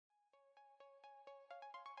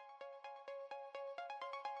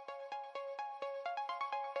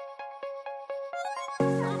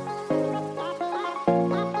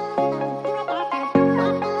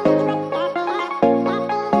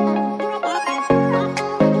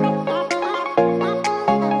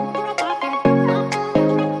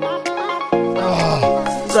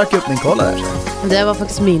drack upp min cola där. Det var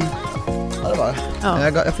faktiskt min. Ja, det var det.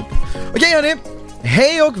 Ja. Okej, hörni.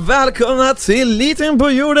 Hej och välkomna till Liten på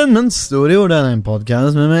jorden men stor i jorden. En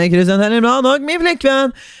podcast med mig, Christian Helleblad, och min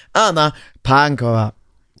flickvän Anna Pankova.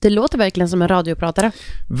 Det låter verkligen som en radiopratare.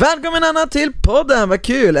 Välkommen Anna till podden, vad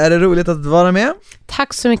kul. Är det roligt att vara med?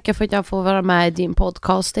 Tack så mycket för att jag får vara med i din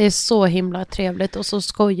podcast. Det är så himla trevligt och så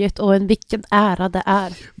skojigt, och vilken ära det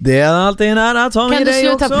är. Det är alltid en ära att ha med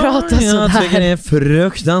dig också. Kan du sluta prata sådär? Jag tycker det är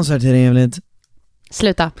fruktansvärt trevligt.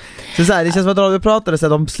 Sluta. Så här, det känns som att radiopratare så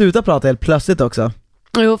att de slutar prata helt plötsligt också.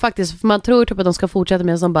 Jo, faktiskt. För man tror typ att de ska fortsätta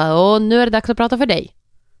med som bara, nu är det dags att prata för dig.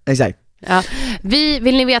 Exakt. Ja.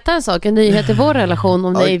 Vill ni veta en sak? En nyhet i vår relation,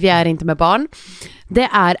 om vi är inte med barn. Det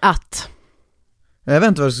är att... Jag vet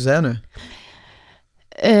inte vad du ska säga nu.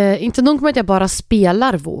 Inte nog med att jag bara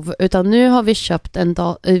spelar WoW, utan nu har vi köpt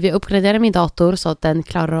vi uppgraderar min dator så att den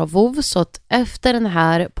klarar av WoW. Så att efter den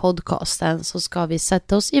här podcasten så ska vi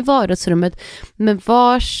sätta oss i vardagsrummet med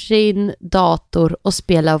varsin dator och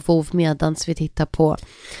spela WoW medan vi tittar på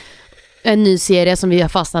en ny serie som vi har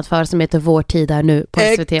fastnat för som heter Vår tid är nu på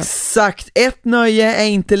SVT. Exakt, ett nöje är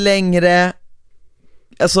inte längre...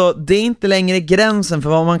 Alltså det är inte längre gränsen för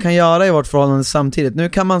vad man kan göra i vårt förhållande samtidigt. Nu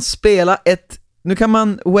kan man nu kan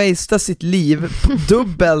man wastea sitt liv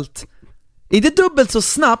dubbelt. Inte dubbelt så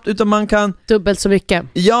snabbt, utan man kan... Dubbelt så mycket.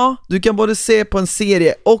 Ja, du kan både se på en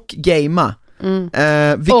serie och gamea.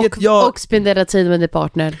 Och spendera tid med din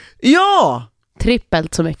partner. Ja!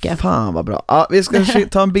 Trippelt så mycket. Fan vad bra. Ja, vi ska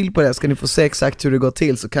ta en bild på det, ska ni få se exakt hur det går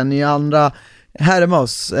till. Så kan ni andra härma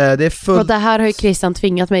oss. Det är fullt... Och det här har ju Christian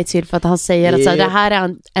tvingat mig till, för att han säger att så här, det här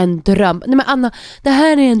är en dröm. Nej men Anna, det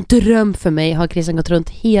här är en dröm för mig. Har Christian gått runt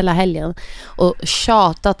hela helgen och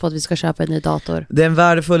tjatat på att vi ska köpa en ny dator. Det är en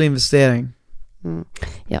värdefull investering.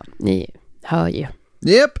 Ja, ni hör ju.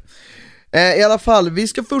 Japp. I alla fall, vi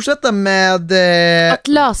ska fortsätta med... Att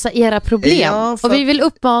lösa era problem. Ja, och vi vill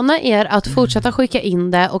uppmana er att fortsätta skicka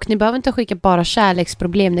in det. Och ni behöver inte skicka bara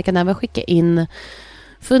kärleksproblem. Ni kan även skicka in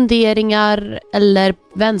funderingar eller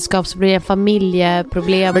vänskapsproblem,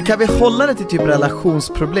 familjeproblem. Men kan vi hålla det till typ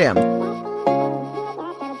relationsproblem?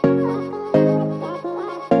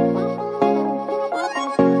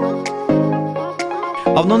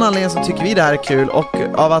 Av någon anledning så tycker vi det här är kul, och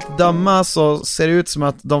av att döma så ser det ut som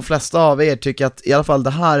att de flesta av er tycker att i alla fall det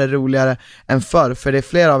här är roligare än förr, för det är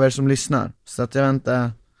flera av er som lyssnar. Så att jag vet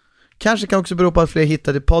inte, kanske kan också bero på att fler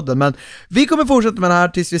hittar till podden, men vi kommer fortsätta med det här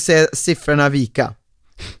tills vi ser siffrorna vika.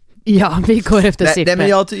 Ja, vi går efter siffror. Nej, men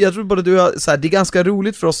jag tror både du och så här, det är ganska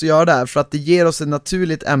roligt för oss att göra det här, för att det ger oss ett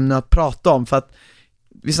naturligt ämne att prata om, för att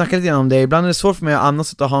vi snackar lite grann om det. Ibland är det svårt för mig och Anna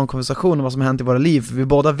att ha en konversation om vad som har hänt i våra liv, för vi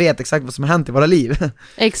båda vet exakt vad som har hänt i våra liv.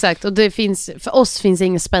 Exakt, och det finns, för oss finns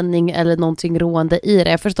ingen spänning eller någonting roande i det.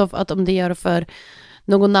 Jag förstår att om det gör det för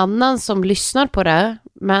någon annan som lyssnar på det,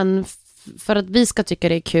 men för att vi ska tycka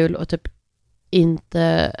det är kul och typ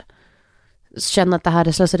inte känna att det här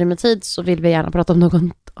är slöseri med tid, så vill vi gärna prata om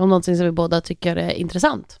någonting som vi båda tycker är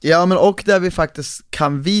intressant. Ja, men och där vi faktiskt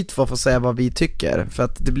kan vi två få säga vad vi tycker, för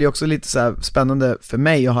att det blir också lite så här spännande för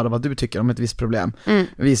mig att höra vad du tycker om ett visst problem,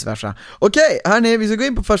 vice versa. Okej, hörni, vi ska gå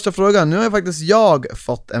in på första frågan. Nu har jag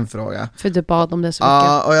fått en fråga. För du bad om det så mycket.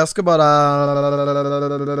 Ja, och jag ska bara...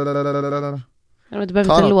 Ja, du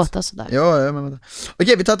behöver inte låta sådär. Ja, men...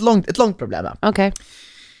 Okej, vi tar ett långt problem här. Okej.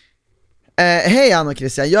 Hej Anna och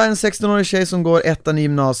Christian, jag är en 16-årig tjej som går 1:an i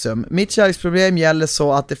gymnasium. Mitt kärleksproblem gäller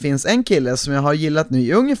så att det finns en kille som jag har gillat nu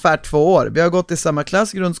i ungefär 2 år. Vi har gått i samma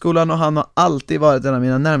klass i grundskolan och han har alltid varit en av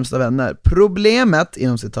mina närmsta vänner. Problemet,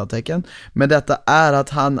 inom citattecken, med detta är att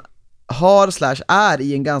han är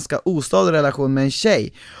i en ganska ostadig relation med en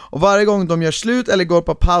tjej. Och varje gång de gör slut eller går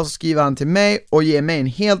på paus skriver han till mig och ger mig en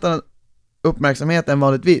helt annan uppmärksamhet än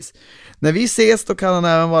vanligtvis. När vi ses då kan han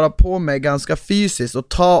även vara på mig ganska fysiskt och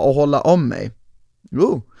ta och hålla om mig.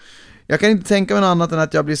 Jag kan inte tänka mig något annat än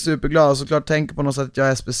att jag blir superglad och såklart tänker på något sätt att jag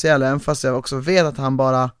är speciell, även fast jag också vet att han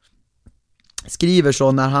bara skriver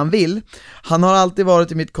så när han vill. Han har alltid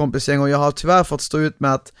varit i mitt kompisgäng och jag har tyvärr fått stå ut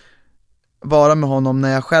med att vara med honom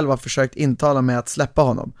när jag själv har försökt intala mig att släppa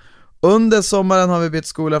honom. Under sommaren har vi bytt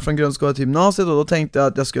skola från grundskola till gymnasiet och då tänkte jag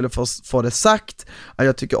att jag skulle få det sagt att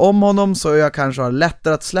jag tycker om honom, så jag kanske har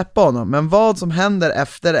lättare att släppa honom. Men vad som händer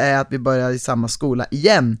efter är att vi börjar i samma skola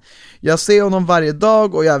igen. Jag ser honom varje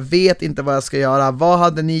dag och jag vet inte vad jag ska göra. Vad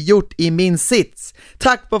hade ni gjort i min sits?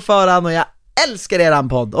 Tack på förhand, och jag älskar eran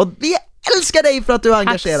podd och vi älskar dig för att du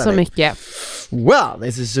engagerar dig. Tack så mycket. Wow,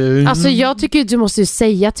 this is Alltså jag tycker du måste ju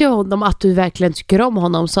säga till honom att du verkligen tycker om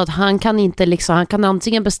honom, så att han kan inte liksom, han kan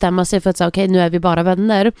antingen bestämma sig för att säga okej, nu är vi bara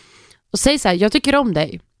vänner, och säg så här: jag tycker om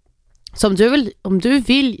dig. Så om du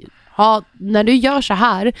vill ja, när du gör så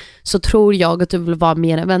här så tror jag att du vill vara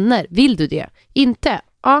mer än vänner. Vill du det? Inte?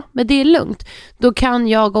 Ja, men det är lugnt. Då kan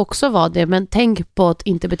jag också vara det, men tänk på att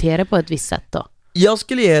inte bete dig på ett visst sätt då. Jag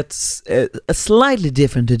skulle ge ett slightly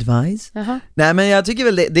different advice. Nej, men jag tycker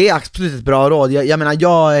väl det är absolut ett bra råd. Jag menar,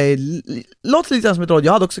 låter lite som ett råd.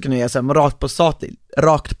 Jag hade också kunnat ge sig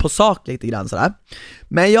rakt på sak lite grann sådär.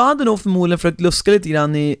 Men jag hade nog förmodligen försökt luska lite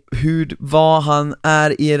grann i vad han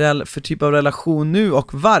är i för typ av relation nu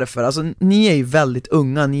och varför. Alltså, ni är ju väldigt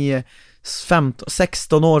unga. Ni är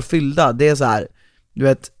 16 år fyllda. Det är så här, du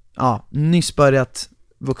vet, ja, nyss börjat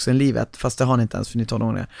vuxenlivet, fast det har ni inte ens för ni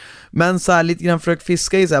 12-åringar. Men så här, lite grann försök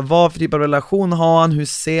fiska i så här, vad för typ av relation har han, hur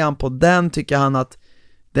ser han på den, tycker han att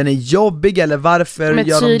den är jobbig eller varför men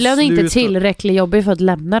gör de slut? Men tydligen inte tillräckligt jobbig för att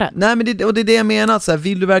lämna den. Nej, men det är det jag menar, så här,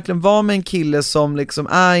 vill du verkligen vara med en kille som liksom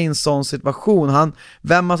är i en sån situation,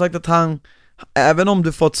 vem har sagt att han, även om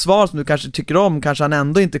du får ett svar som du kanske tycker om, kanske han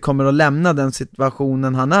ändå inte kommer att lämna den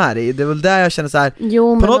situationen han är i. Det är väl där jag känner så här,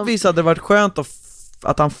 på något vis hade det varit skönt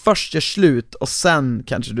att han först gör slut och sen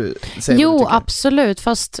kanske du säger. Jo, absolut,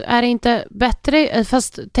 fast är det inte bättre,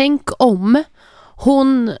 fast tänk om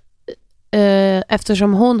hon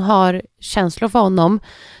eftersom hon har känslor för honom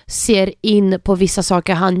ser in på vissa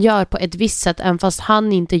saker han gör på ett visst sätt, även fast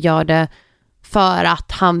han inte gör det för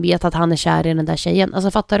att han vet att han är kär i den där tjejen.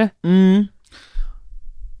 Alltså, fattar du?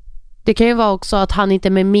 Det kan ju vara också att han inte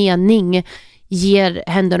med mening ger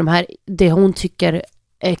henne de här, det hon tycker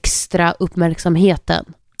extra uppmärksamheten.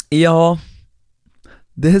 Ja,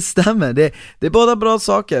 det stämmer. Det är båda bra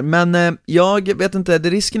saker. Men jag vet inte,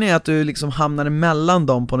 risken är att du liksom hamnar emellan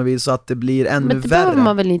dem på något vis, så att det blir ännu värre. Men det behöver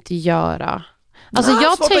man väl inte göra. Alltså,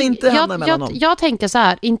 jag tänker så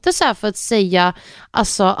här, inte så här för att säga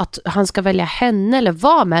alltså att han ska välja henne eller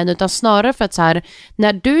vara med henne, utan snarare för att så här,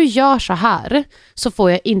 när du gör så här så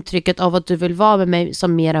får jag intrycket av att du vill vara med mig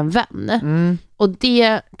som mer en vän. Och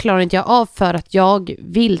det klarar inte jag av för att jag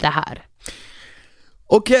vill det här.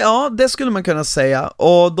 Okej, ja, det skulle man kunna säga.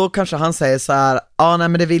 Och då kanske han säger så här: ja, nej,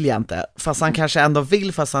 men det vill jag inte. Fast han kanske ändå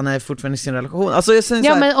vill, fast han är fortfarande i sin relation. Alltså, jag säger så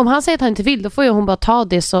här, men om han säger att han inte vill, då får ju hon bara ta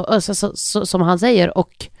det så som han säger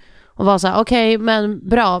och vara så här: okej, men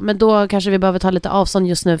bra, men då kanske vi behöver ta lite avstånd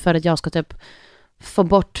just nu för att jag ska typ få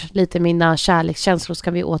bort lite mina kärlekskänslor,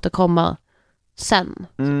 ska vi återkomma sen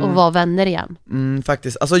och vara vänner igen.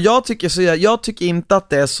 Faktiskt, alltså jag tycker inte att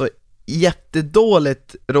det är så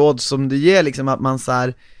jättedåligt råd som du ger, liksom att man så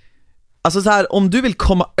här, alltså så här, om du vill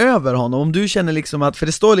komma över honom, om du känner liksom att, för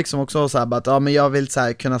det står liksom också så här att ja, men jag vill så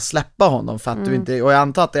här kunna släppa honom för att du inte, och jag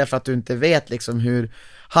antar att det är för att du inte vet liksom hur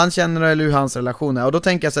han känner eller hur hans relation är, och då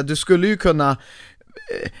tänker jag så här, du skulle ju kunna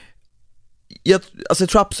jag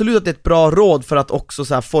tror absolut att det är ett bra råd för att också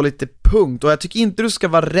så här få lite punkt, och jag tycker inte du ska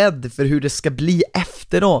vara rädd för hur det ska bli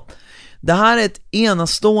efteråt. Det här är ett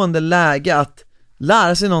enastående läge att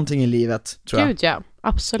lära sig någonting i livet, tror jag. Gud, ja,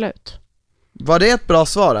 absolut. Var det ett bra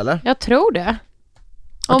svar, eller? Jag tror det.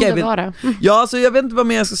 Det var det. Ja, alltså jag vet inte vad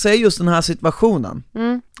mer jag ska säga just den här situationen.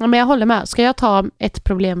 Ja, men jag håller med. Ska jag ta ett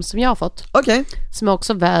problem som jag har fått? Okej. Som är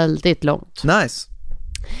också väldigt långt. Nice.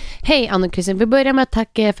 Hej Anna och Kristin, vi börjar med att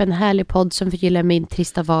tacka för en härlig podd som förgyller min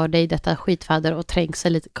trista vardag i detta skitväder och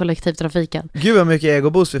trängsel i kollektivtrafiken. Gud vad mycket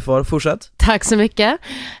egoboost vi får, fortsätt. Tack så mycket.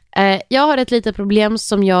 Jag har ett litet problem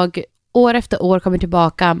som jag år efter år kommer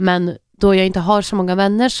tillbaka, men då jag inte har så många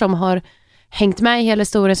vänner som har hängt med i hela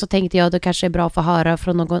historien, så tänkte jag att det kanske är bra att få höra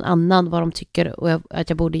från någon annan vad de tycker och att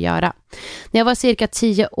jag borde göra. När jag var cirka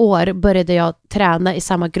 10 år började jag träna i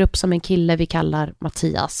samma grupp som en kille vi kallar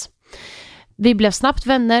Mattias. Vi blev snabbt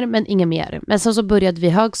vänner, men inga mer. Men sen så började vi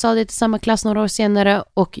högstadiet i samma klass några år senare,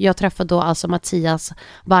 och jag träffade då alltså Mattias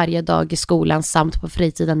varje dag i skolan samt på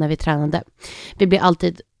fritiden när vi tränade. Vi blev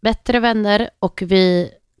alltid bättre vänner och vi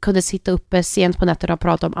kunde sitta uppe sent på nätterna och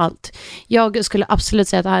prata om allt. Jag skulle absolut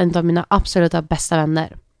säga att han är en av mina absoluta bästa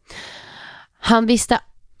vänner. Han visste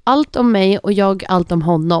allt om mig och jag allt om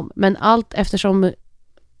honom, men allt eftersom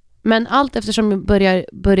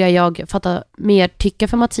börjar jag fatta mer tycke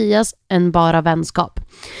för Mattias än bara vänskap.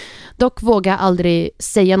 Dock vågar jag aldrig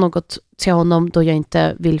säga något till honom då jag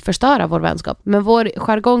inte vill förstöra vår vänskap. Men vår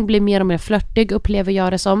jargong blir mer och mer flörtig, upplever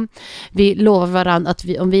jag det som. Vi lovar varandra att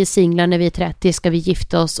om vi är singlar när vi är 30 ska vi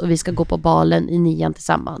gifta oss och vi ska gå på balen i 9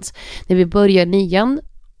 tillsammans. När vi börjar 9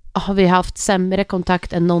 har vi haft sämre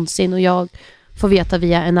kontakt än någonsin, och jag får veta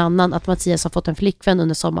via en annan att Mattias har fått en flickvän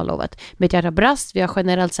under sommarlovet. Mitt hjärta brast, vi har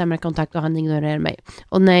generellt sämre kontakt och han ignorerar mig.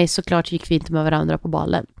 Och nej, såklart gick vi inte med varandra på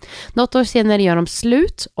balen. Något år senare gör de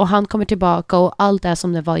slut och han kommer tillbaka och allt är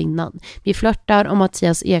som det var innan. Vi flörtar och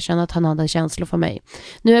Mattias erkänner att han hade känslor för mig.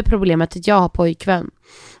 Nu är problemet att jag har pojkvän.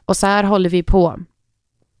 Och så här håller vi på.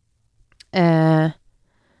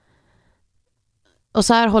 och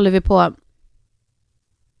så här håller vi på.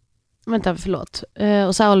 Vänta, förlåt.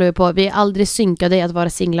 Och så här håller vi på. Vi är aldrig synkade i att vara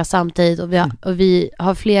singlar samtidigt. Och vi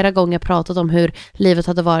har flera gånger pratat om hur livet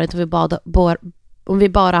hade varit om vi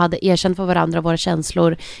bara hade erkänt för varandra våra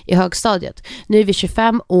känslor i högstadiet. Nu är vi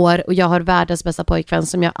 25 år och jag har världens bästa pojkvän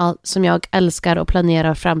som jag älskar och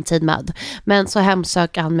planerar framtid med. Men så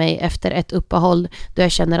hemsöker han mig efter ett uppehåll då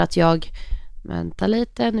jag känner att jag... Vänta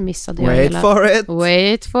lite, nu missade jag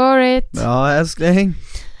Wait for it. Ja, älskling.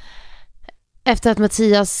 Efter att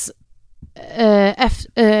Mattias...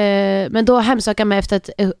 men då hemsöker mig efter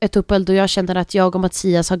ett uppehåll då jag känner att jag och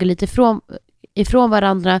Mattias har gått lite ifrån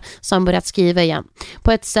varandra, så han börjat skriva igen.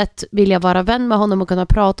 På ett sätt vill jag vara vän med honom och kunna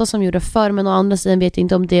prata som gjorde förr, men å andra sidan vet jag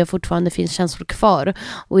inte om det fortfarande finns känslor kvar.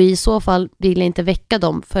 Och i så fall vill jag inte väcka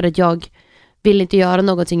dem, för att jag vill inte göra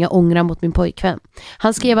någonting jag ångrar mot min pojkvän.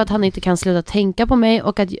 Han skrev att han inte kan sluta tänka på mig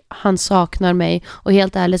och att han saknar mig, och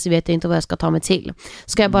helt ärligt så vet jag inte vad jag ska ta mig till.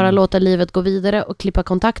 Ska jag bara låta livet gå vidare och klippa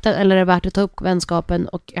kontakten, eller är det värt att ta upp vänskapen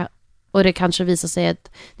och det kanske visar sig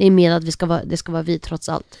att det är menat att det ska vara vi trots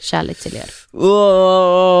allt. Kärlek till er.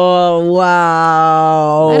 Oh,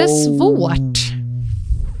 wow. Är det svårt?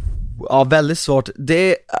 Ja, väldigt svårt.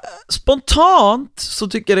 Det är, spontant så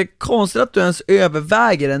tycker jag det är konstigt att du ens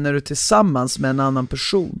överväger det när du är tillsammans med en annan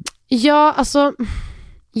person. Ja, alltså...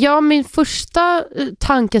 Ja, min första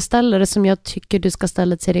tankeställare som jag tycker du ska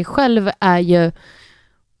ställa till dig själv är ju: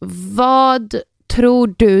 vad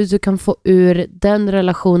tror du kan få ur den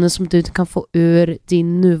relationen som du kan få ur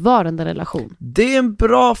din nuvarande relation? Det är en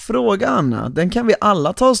bra fråga, Anna. Den kan vi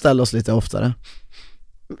alla ta och ställa oss lite oftare.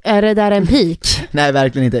 Är det där en pik? Nej,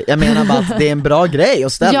 verkligen inte. Jag menar bara att det är en bra grej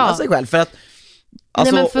att ställa sig själv. För att,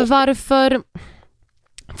 alltså, nej, men för varför...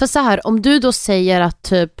 För så här, om du då säger att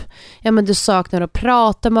typ, ja men du saknar att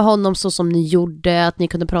prata med honom så som ni gjorde, att ni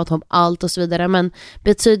kunde prata om allt och så vidare, men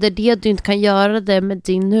betyder det att du inte kan göra det med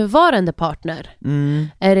din nuvarande partner?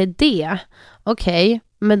 Är det det? Okej,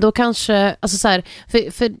 men då kanske, alltså så här,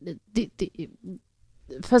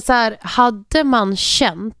 för så här, hade man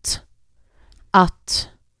känt att,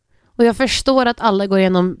 och jag förstår att alla går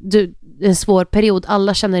igenom en svår period,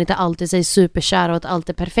 alla känner inte alltid sig superkära och att allt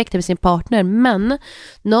är perfekt med sin partner, men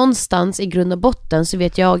någonstans i grund och botten så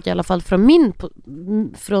vet jag i alla fall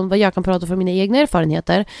från vad jag kan prata från mina egna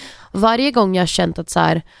erfarenheter, varje gång jag har känt att så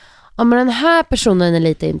här, ja men den här personen är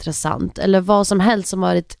lite intressant, eller vad som helst som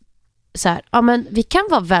varit så här, ja men vi kan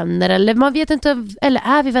vara vänner, eller man vet inte, eller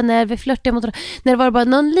är vi vänner, är vi flörtiga mot, när det var bara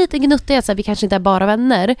någon liten gnuttighet så här, vi kanske inte är bara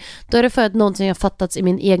vänner, då är det för att någonting har fattats i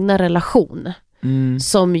min egna relation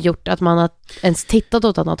som gjort att man har ens tittat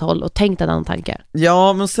åt ett annat håll och tänkt en annan tanke.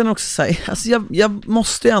 Ja, men sen också säga, alltså jag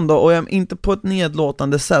måste ju ändå, och jag inte på ett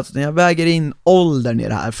nedlåtande sätt, utan jag väger in åldern i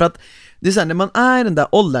det här, för att det är så här, när man är i den där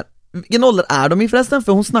åldern, vilken ålder är de i förresten?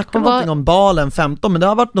 För hon snackar någonting om balen 15, men det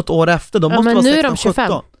har varit något år efter, de måste vara 16, 17. Nu är de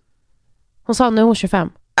 25. Hon sa nu är hon 25.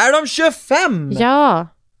 Är de 25? Ja.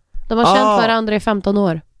 De har känt varandra i 15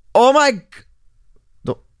 år. Oh my God.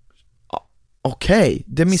 Okej,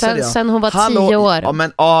 det missade jag. Sen hon var 10 år. Ja,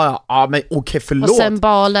 men okej, förlåt. Och sen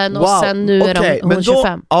balen, och sen nu är hon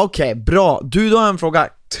 25. Okej, bra. Du, då har en fråga.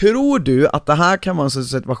 Tror du att det här kan vara en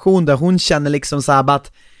situation där hon känner liksom så här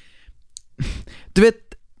att, du vet,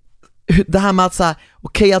 det här med att säga,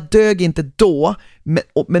 okej, jag dög inte då,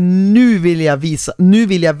 men nu vill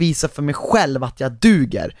jag visa för mig själv att jag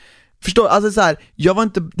duger. Förstår? Alltså så här, jag var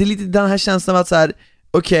inte, det är lite den här känslan av att så här,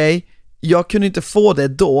 okej, jag kunde inte få det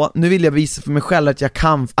då, nu vill jag visa för mig själv att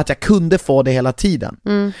jag kunde få det hela tiden.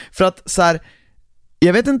 För att så här,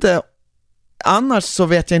 jag vet inte, annars så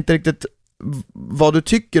vet jag inte riktigt vad du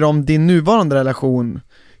tycker om din nuvarande relation.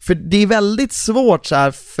 För det är väldigt svårt så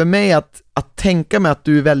här för mig att tänka mig att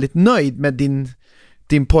du är väldigt nöjd med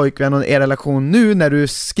din pojkvän och er relation nu när du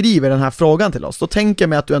skriver den här frågan till oss. Då tänker jag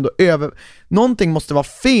mig att du ändå någonting måste vara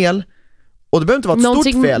fel, och det behöver inte vara ett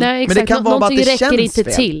stort fel, nej, men det kan vara bara att det känns inte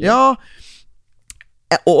fel. Till. Ja.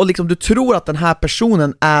 Och liksom du tror att den här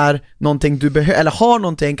personen är någonting du behöver, eller har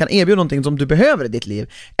någonting, kan erbjuda någonting som du behöver i ditt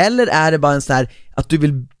liv. Eller är det bara en så här att du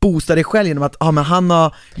vill boosta dig själv genom att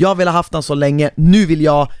jag vill ha haft han så länge, nu vill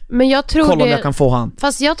jag kolla om jag kan få han.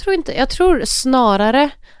 Fast jag tror snarare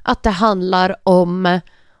att det handlar om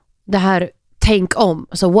det här tänk om,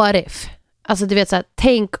 alltså what if. Alltså du vet så här,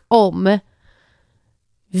 tänk om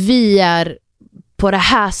vi är på det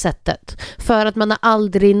här sättet. För att man har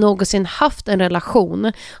aldrig någonsin haft en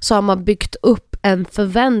relation, så har man byggt upp en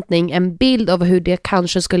förväntning, en bild av hur det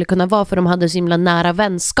kanske skulle kunna vara, för de hade så himla nära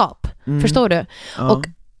vänskap. Förstår du? Ja.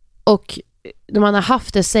 Och när man har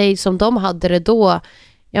haft det, sig som de hade det då,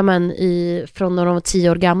 ja men från när de var 10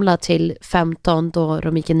 år gamla till 15 då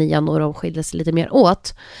de gick i 9 och de skilde sig lite mer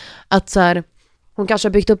åt, att så här, hon kanske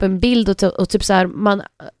har byggt upp en bild och typ så här,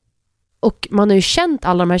 man har ju känt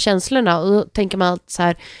alla de här känslorna och då tänker man så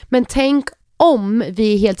här, men tänk om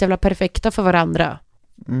vi är helt jävla perfekta för varandra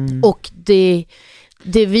och det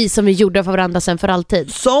är vi som är gjorda för varandra sen för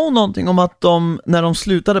alltid. Sa någonting om att när de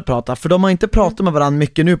slutade prata, för de har inte pratat med varandra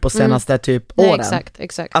mycket nu på senaste typ åren. Nej,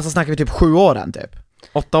 exakt. Alltså snackar vi typ 7 åren typ.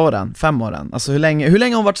 8 åren, 5 åren. Alltså hur länge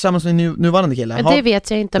har hon varit tillsammans med nuvarande kille? Det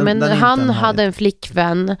vet jag inte, men han hade en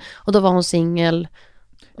flickvän och då var hon singel.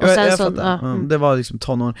 Och sen så, det var liksom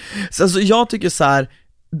tonår. Så alltså, jag tycker så här,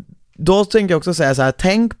 då tänker jag också säga så här,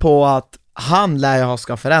 tänk på att han lär ju ha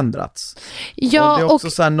ska förändrats. Ja, och det är också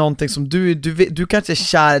så här någonting som du kanske är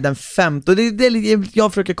kär i den 15. Det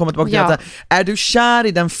jag försöker komma tillbaka till att är du kär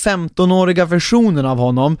i den 15-åriga versionen av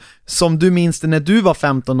honom som du minns när du var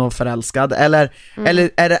 15 och förälskad, eller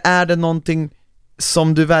är det någonting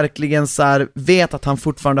som du verkligen så här vet att han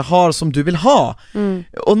fortfarande har som du vill ha?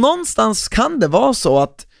 Och någonstans kan det vara så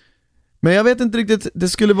att, men jag vet inte riktigt, det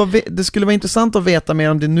skulle vara intressant att veta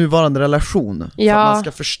mer om din nuvarande relation. För att man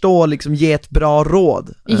ska förstå, liksom ge ett bra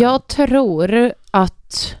råd. Jag tror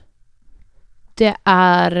att det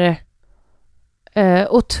är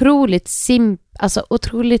otroligt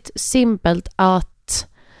simpelt att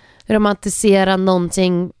romantisera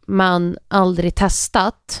någonting man aldrig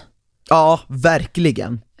testat. Ja,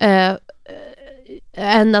 verkligen.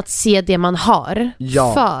 Än att se det man har.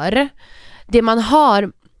 Ja. För det man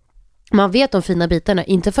har, man vet de fina bitarna,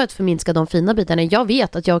 inte för att förminska de fina bitarna. Jag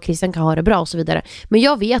vet att jag och Christian kan ha det bra och så vidare. Men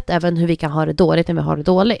jag vet även hur vi kan ha det dåligt när vi har det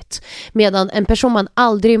dåligt. Medan en person man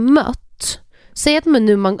aldrig mött, säg att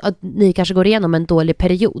ni kanske går igenom en dålig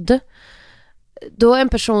period. Då är en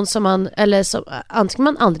person som man, eller som antingen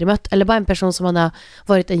man aldrig mött, eller bara en person som man har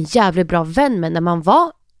varit en jävligt bra vän med när man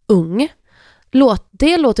var ung.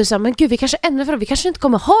 Det låter så här, men gud, vi kanske inte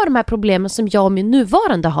kommer ha de här problemen som jag och min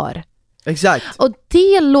nuvarande har. Exakt. Och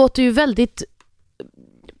det låter ju väldigt,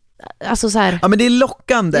 alltså så här. Ja, men det är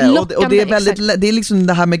lockande och det är väldigt, det är liksom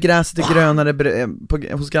det här med gräset är grönare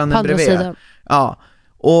hos grannen bredvid. Sidan. Ja.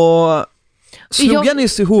 Och slog jag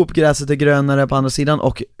nyss ihop gräset är grönare på andra sidan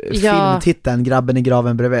och filmtiteln Grabben i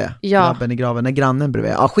graven bredvid. Grabben i graven är grannen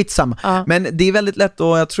bredvid. Ja, skitsamma. Men det är väldigt lätt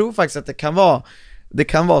och jag tror faktiskt att det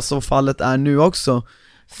kan vara så fallet är nu också.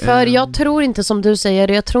 För jag tror inte, som du säger,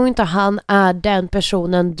 jag tror inte han är den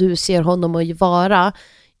personen du ser honom att vara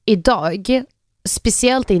idag.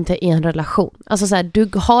 Speciellt inte i en relation. Alltså så här, du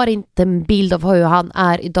har inte en bild av hur han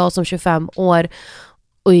är idag som 25 år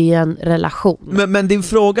och i en relation. Men din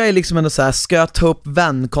fråga är liksom ändå så här, ska jag ta upp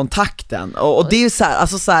vänkontakten? Och det är så här,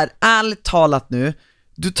 alltså så här, ärligt talat nu,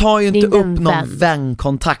 du tar ju inte upp någon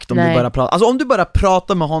vänkontakt om du börjar prata. Alltså om du börjar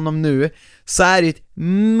prata med honom nu så är det ett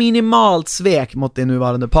minimalt svek mot din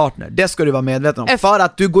nuvarande partner. Det ska du vara medveten om. För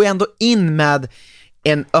att du går ändå in med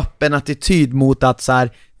en öppen attityd mot att så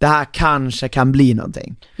här, det här kanske kan bli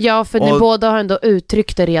någonting. Ja, för ni båda har ändå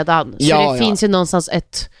uttryckt det redan. Så det finns ju någonstans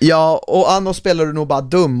ett... Ja, och annars spelar du nog bara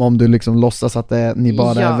dum om du liksom låtsas att ni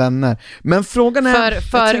bara är vänner. Men frågan är...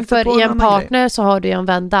 För i en partner så har du ju en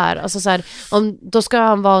vän där. Alltså så här, då ska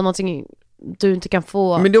han vara någonting du inte kan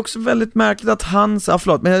få. Men det är också väldigt märkligt att han...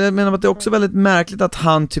 men jag menar att det är också väldigt märkligt att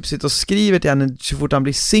han typ sitter och skriver till henne så fort han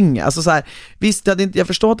blir singel. Alltså så här, visst, jag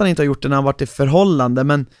förstår att han inte har gjort det när han varit i förhållande,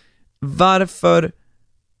 men varför...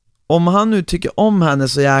 Om han nu tycker om henne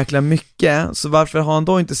så jäkla mycket, så varför har han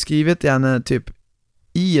då inte skrivit till henne typ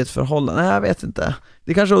i ett förhållande? Nej, jag vet inte.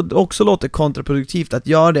 Det kanske också låter kontraproduktivt att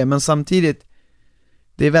göra det, men samtidigt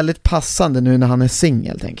det är väldigt passande nu när han är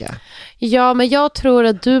singel, tänker jag. Ja, men jag tror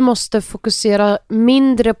att du måste fokusera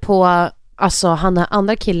mindre på alltså han är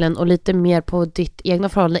andra killen och lite mer på ditt egna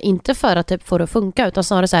förhållande. Inte för att det får det att funka, utan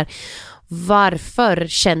snarare så här: varför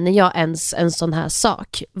känner jag ens en sån här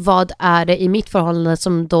sak? Vad är det i mitt förhållande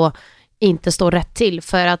som då inte står rätt till?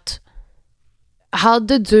 För att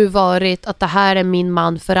hade du varit att det här är min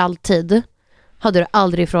man för alltid, hade du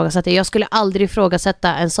aldrig ifrågasatt det. Jag skulle aldrig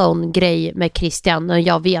ifrågasätta en sån grej med Christian när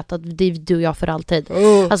jag vet att det är du och jag för alltid.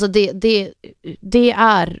 Alltså det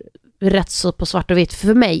är rätt så på svart och vitt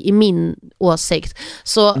för mig i min åsikt.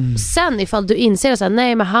 Så sen ifall du inser så här,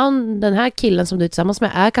 nej men den här killen som du är tillsammans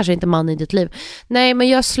med är kanske inte man i ditt liv. Nej, men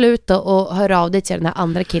gör slut och hör av dig till den här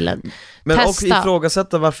andra killen. Men testa. Och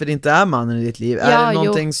ifrågasätta varför det inte är mannen i ditt liv. Är det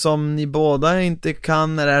någonting som ni båda inte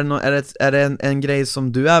kan? Är det en grej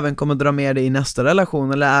som du även kommer dra med dig i nästa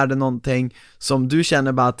relation? Eller är det någonting som du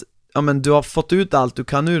känner bara att men du har fått ut allt du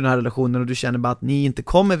kan ur den här relationen och du känner bara att ni inte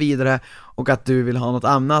kommer vidare och att du vill ha något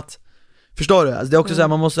annat? Förstår du? Alltså det är också så här,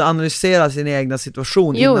 man måste analysera sin egna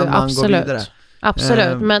situation innan man går vidare.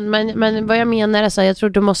 Absolut, men vad jag menar är så här, jag tror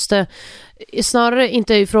du måste snarare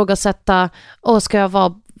inte ifrågasätta, ska jag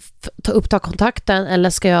vara ta kontakten eller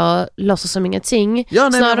ska jag låtsas som ingenting?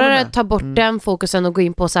 Snarare ta bort den fokusen och gå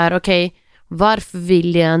in på så här, okej, varför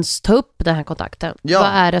vill jag ens ta upp den här kontakten? Vad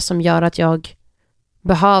är det som gör att jag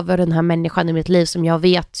behöver den här människan i mitt liv som jag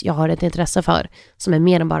vet jag har ett intresse för, som är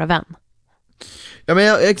mer än bara vän? Ja,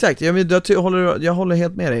 men exakt, jag håller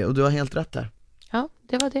helt med dig och du har helt rätt där. Ja,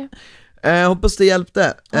 det var det. Hoppas det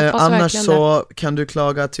hjälpte. Annars så kan du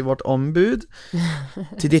klaga till vårt ombud.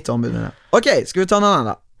 Till ditt ombud. Okej, ska vi ta en annan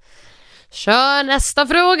då? Kör nästa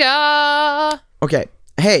fråga. Okej,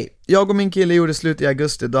 hej. Jag och min kille gjorde slut i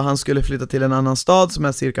augusti då han skulle flytta till en annan stad som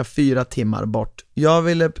är cirka 4 timmar bort. Jag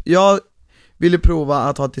ville prova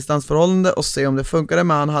att ha ett distansförhållande och se om det funkade,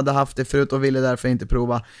 men han hade haft det förut och ville därför inte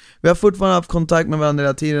prova. Vi har fortfarande haft kontakt med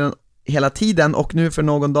varandra hela tiden och nu för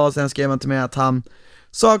någon dag sedan skrev han till mig att han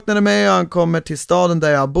saknade mig och han kommer till staden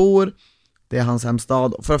där jag bor. Det är hans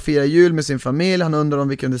hemstad för att fira jul med sin familj. Han undrar om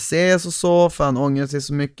vi kunde ses och så, för han ångrar sig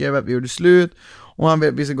så mycket att vi gjorde slut och han vill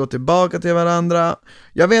att vi ska gå tillbaka till varandra.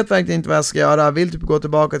 Jag vet verkligen inte vad jag ska göra. Jag vill typ gå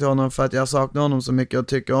tillbaka till honom för att jag saknar honom så mycket och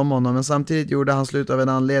tycker om honom, men samtidigt gjorde han slut av en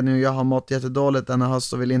anledning och jag har mått jättedåligt denna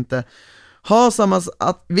höst och vill inte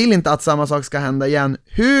att samma sak ska hända igen.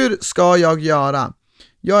 Hur ska jag göra?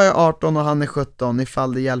 Jag är 18 och han är 17,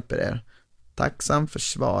 ifall det hjälper er. Tacksam för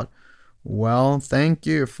svar. Well, thank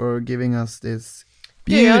you for giving us this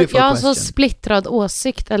beautiful question. Jag har så splittrad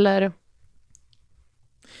åsikt, eller?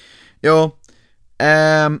 Jo,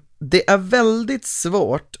 det är väldigt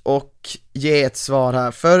svårt att ge ett svar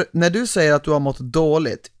här. För när du säger att du har mått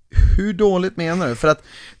dåligt, hur dåligt menar du? För att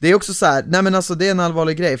det är också så här, nej men alltså det är en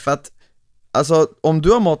allvarlig grej. För att, alltså om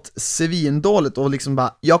du har mått svindåligt och liksom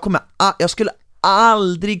bara, jag skulle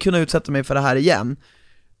aldrig kunna utsätta mig för det här igen,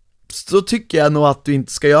 så tycker jag nog att du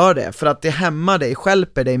inte ska göra det. För att det hämmar dig,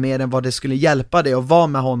 stjälper dig mer än vad det skulle hjälpa dig att vara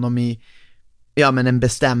med honom i en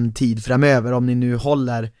bestämd tid framöver, om ni nu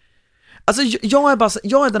håller. Alltså jag är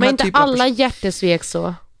den. Men här inte typen alla hjärtesvek så.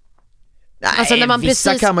 Nej, alltså när man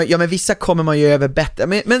vissa precis... men vissa kommer man ju över bättre.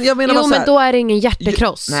 Men jag menar bara så här, men då är det ingen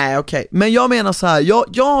hjärtekross. Nej, okej. Men jag menar så här,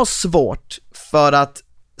 jag har svårt för att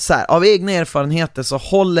så här, av egna erfarenheter så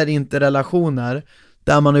håller inte relationer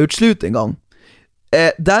där man har gjort slut en gång.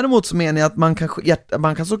 Däremot så menar jag att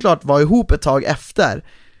man kan såklart vara ihop ett tag efter.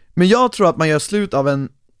 Men jag tror att man gör slut av en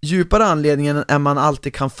djupare anledning än man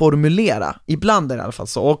alltid kan formulera. Ibland är det i alla fall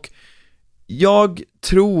så. Och jag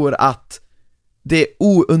tror att det är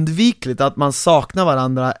oundvikligt att man saknar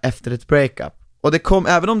varandra efter ett breakup. Och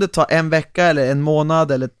även om det tar en vecka eller en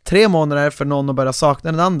månad eller 3 månader för någon att börja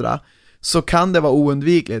sakna den andra, så kan det vara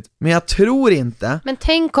oundvikligt. Men jag tror inte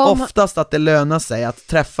oftast att det lönar sig att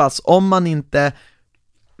träffas om man inte...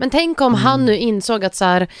 Men tänk om han nu insåg att så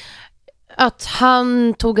här, att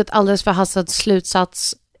han tog ett alldeles för hastigt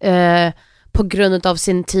slutsats på grund av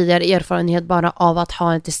sin tidigare erfarenhet bara av att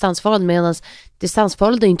ha ett distansförhållande, medan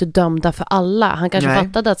distansförhållande är inte dömda för alla. Han kanske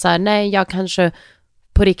fattade att så här, nej, jag kanske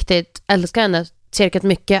på riktigt älskar henne tillräckligt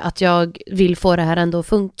mycket att jag vill få det här ändå att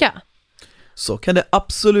funka. Så kan det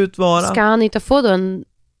absolut vara. Ska han inte få då en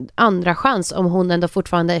andra chans om hon ändå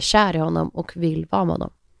fortfarande är kär i honom och vill vara med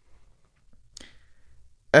honom?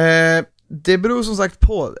 Det beror som sagt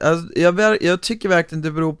på. Alltså, jag tycker verkligen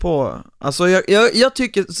det beror på. Alltså jag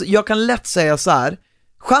tycker, jag kan lätt säga så här: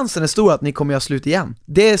 chansen är stor att ni kommer göra slut igen.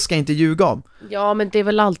 Det ska inte ljuga om. Ja, men det är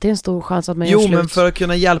väl alltid en stor chans att man gör slut. Jo, men för att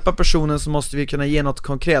kunna hjälpa personen så måste vi kunna ge något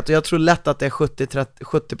konkret. Och jag tror lätt att det är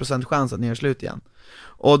 70% chans att ni gör slut igen.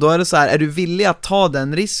 Och då är det så här, är du villig att ta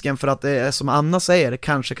den risken för att det är, som Anna säger, det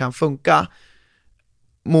kanske kan funka,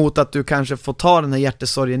 mot att du kanske får ta den här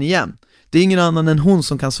hjärtesorgen igen? Det är ingen annan än hon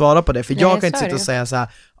som kan svara på det. För jag kan inte sitta och säga så här: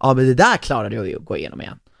 ja, men det där klarar du att gå igenom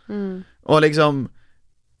igen. Och liksom,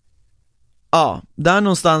 ja, där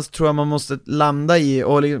någonstans tror jag man måste landa i.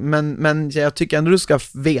 Men jag tycker ändå du ska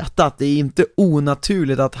veta att det är inte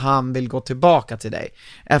onaturligt att han vill gå tillbaka till dig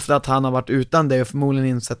efter att han har varit utan dig och förmodligen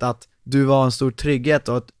insett att du var en stor trygghet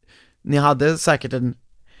och att ni hade säkert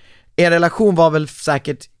er relation var väl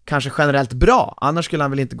säkert kanske generellt bra, annars skulle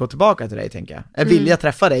han väl inte gå tillbaka till dig, tänker jag. Är villig att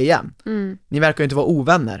träffa dig igen. Ni verkar ju inte vara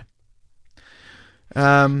ovänner.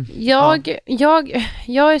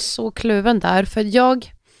 Jag är så kluven där, för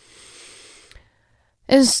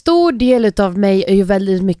en stor del av mig är ju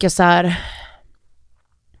väldigt mycket så här.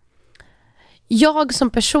 Jag som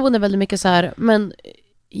person är väldigt mycket så här, men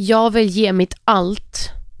jag vill ge mitt allt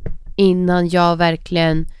innan jag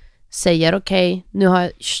verkligen säger okej,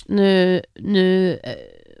 nu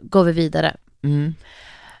går vi vidare.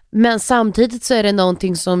 Men samtidigt så är det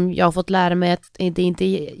någonting som jag har fått lära mig att det inte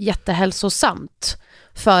är jättehälsosamt,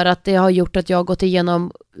 för att det har gjort att jag har gått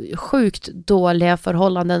igenom sjukt dåliga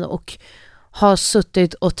förhållanden och har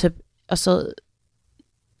suttit och typ, alltså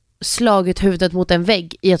slagit huvudet mot en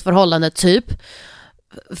vägg i ett förhållande typ.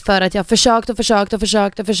 För att jag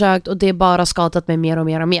försökt och det bara skadat mig mer och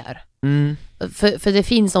mer och mer. För det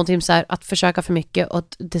finns någonting så här att försöka för mycket och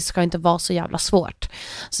att det ska inte vara så jävla svårt.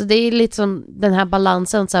 Så det är liksom den här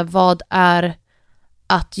balansen så här, vad är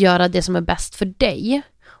att göra det som är bäst för dig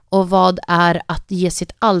och vad är att ge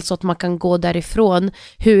sitt allt så att man kan gå därifrån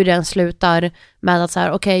hur den slutar med att så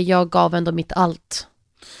här okej, jag gav ändå mitt allt.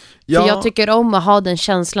 För jag tycker om att ha den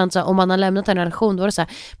känslan så här, om man har lämnat en relation då är det så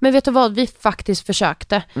här, men vet du vad, vi faktiskt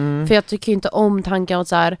försökte. För jag tycker inte om tanken att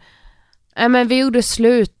så här, men vi gjorde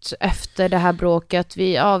slut efter det här bråket.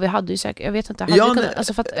 Vi hade ju säkert, jag vet inte.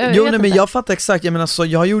 Jag fattar exakt. Jag menar så,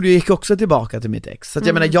 gick också tillbaka till mitt ex. Så att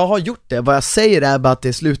jag menar, jag har gjort det. Vad jag säger är bara att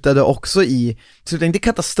det slutade också inte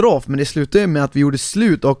katastrof, men det slutade med att vi gjorde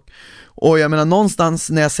slut och jag menar, någonstans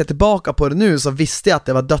när jag ser tillbaka på det nu så visste jag att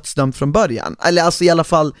det var dödsdömt från början. Eller alltså i alla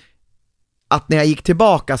fall att när jag gick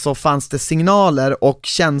tillbaka så fanns det signaler och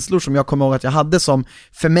känslor som jag kommer ihåg att jag hade som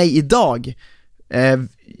för mig idag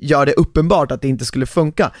gör det uppenbart att det inte skulle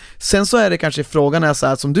funka. Sen så är det kanske frågan är så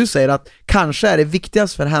här, som du säger, att kanske är det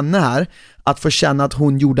viktigast för henne här att få känna att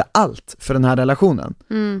hon gjorde allt för den här relationen.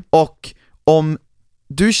 Och om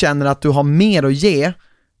du känner att du har mer att ge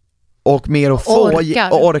och mer att få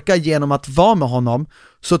och orka genom att vara med honom,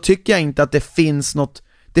 så tycker jag inte att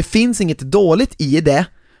det finns inget dåligt i det,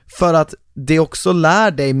 för att det också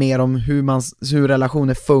lär dig mer om hur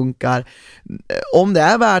relationer funkar. Om det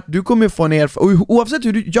är värt, du kommer få en erfarenhet, oavsett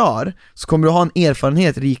hur du gör så kommer du ha en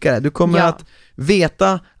erfarenhet rikare. Du kommer att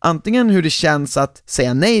veta antingen hur det känns att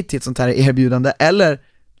säga nej till ett sånt här erbjudande, eller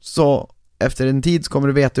så efter en tid så kommer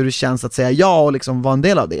du veta hur det känns att säga ja och liksom vara en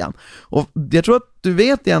del av det igen. Och jag tror att du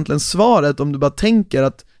vet egentligen svaret om du bara tänker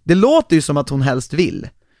att det låter ju som att hon helst vill.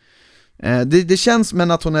 Det känns,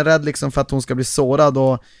 men att hon är rädd liksom för att hon ska bli sårad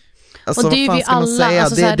och alltså, och det vad fan ska man säga?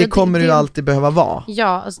 Alltså, det kommer ju alltid behöva vara.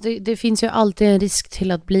 Ja, alltså det finns ju alltid en risk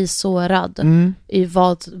till att bli sårad i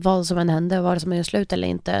vad som än händer, vad som är slut eller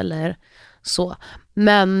inte eller så.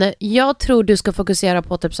 Men jag tror du ska fokusera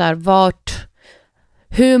på typ så här,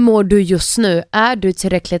 hur mår du just nu? Är du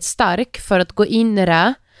tillräckligt stark för att gå in i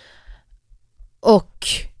det och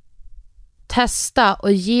testa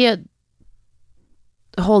och ge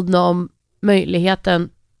honom möjligheten,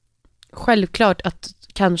 självklart, att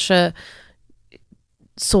kanske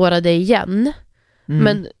såra dig igen.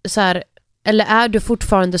 Men så här, eller är du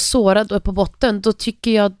fortfarande sårad och är på botten, då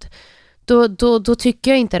tycker jag då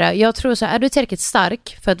tycker jag inte det. Jag tror så här, är du tillräckligt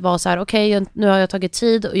stark för att vara så här, okej, nu har jag tagit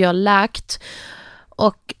tid och jag har läkt,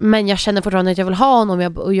 men jag känner fortfarande att jag vill ha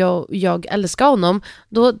honom och jag älskar honom,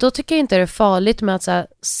 då tycker jag inte det är farligt med att så här,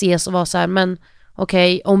 ses och vara så här, men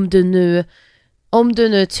okej, om du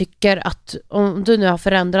nu tycker att, om du nu har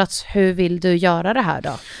förändrats, hur vill du göra det här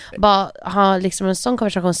då? Bara ha liksom en sån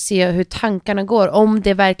konversation, se hur tankarna går, om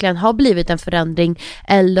det verkligen har blivit en förändring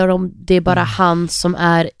eller om det är bara han som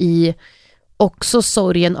är i också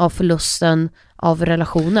sorgen av förlusten av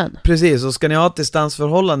relationen. Precis, och ska ni ha ett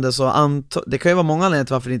distansförhållande så det kan ju vara många anledningar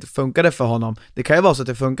till varför det inte funkade för honom. Det kan ju vara så att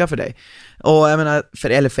det funkar för dig. Och jag menar,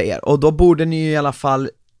 för er. Och då borde ni ju i alla fall,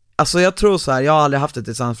 alltså jag tror så här, jag har aldrig haft ett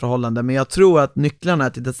distansförhållande, men jag tror att nycklarna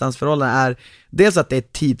till distansförhållande är dels att det är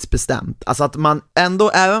tidsbestämt. Alltså att man ändå,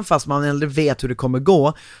 även fast man aldrig vet hur det kommer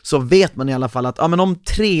gå, så vet man i alla fall att men om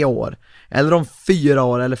 3 år, eller om 4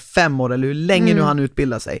 år, eller 5 år, eller hur länge nu han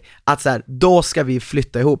utbildar sig, att så här, då ska vi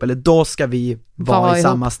flytta ihop, eller då ska vi vara i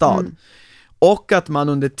samma stad. Och att man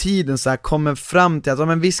under tiden så här kommer fram till att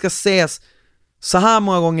men vi ska ses så här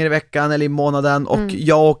många gånger i veckan eller i månaden, och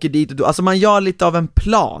jag åker dit och du, alltså man gör lite av en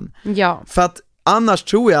plan. Ja. För att annars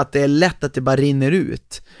tror jag att det är lätt att det bara rinner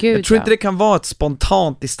ut. Jag tror inte det kan vara ett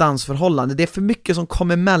spontant distansförhållande. Det är för mycket som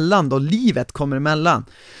kommer emellan då, livet kommer emellan.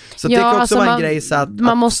 Så det kan också vara en grej så att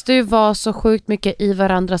man måste ju vara så sjukt mycket i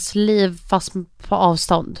varandras liv fast på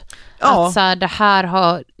avstånd. Ja. Att så här, det här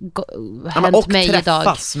har hänt mig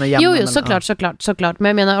idag. Jo, såklart. Men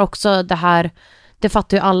jag menar också det här, det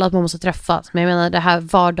fattar ju alla att man måste träffas. Men jag menar det här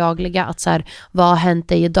vardagliga, att så här, vad har hänt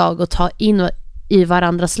dig idag, och ta in i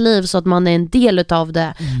varandras liv så att man är en del utav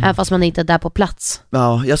det, även fast man inte är där på plats.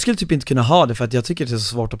 Ja, jag skulle typ inte kunna ha det, för att jag tycker det är så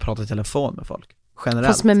svårt att prata i telefon med folk generellt.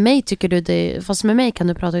 Fast med mig tycker du det, fast med mig kan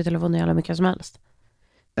du prata i telefon jävla mycket som helst.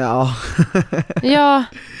 Ja.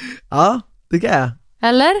 Ja, det kan jag.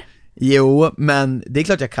 Eller? Jo, men det är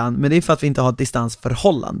klart jag kan. Men det är för att vi inte har ett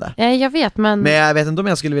distansförhållande. Ja, jag vet, men jag vet inte om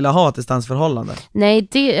jag skulle vilja ha ett distansförhållande. Nej,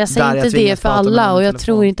 jag säger inte det för alla. Och jag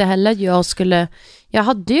tror inte heller att jag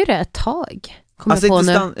hade ju det ett tag.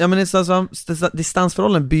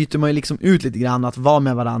 Distansförhållanden byter man ju liksom ut lite grann, att vara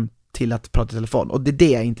med varandra till att prata i telefon. Och det är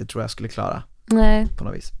det jag inte tror jag skulle klara. Nej. På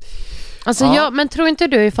något vis. Alltså men tror inte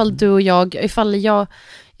du ifall du och jag,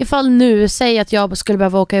 ifall nu säger att jag skulle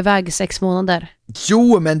behöva åka iväg i 6 månader.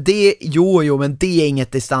 Jo, men det är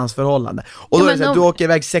inget distansförhållande. Och då är det så att du åker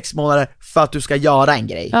iväg 6 månader för att du ska göra en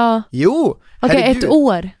grej. Ja. Jo, okej, ett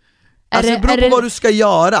år. Alltså det beror på vad du ska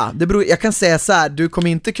göra. Jag kan säga så här, du kommer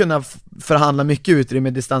inte kunna förhandla mycket utrymme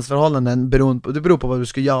med distansförhållanden. Det beror på vad du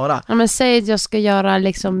ska göra. Ja, men säg att jag ska göra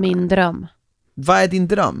liksom min dröm. Vad är din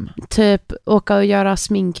dröm? Typ åka och göra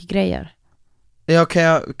sminkgrejer. Ja,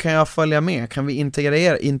 kan jag följa med? Kan vi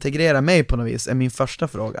integrera mig på något vis? Är min första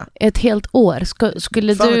fråga. Ett helt år.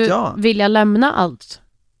 Skulle du vilja lämna allt?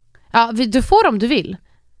 Ja, du får om du vill.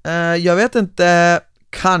 Jag vet inte,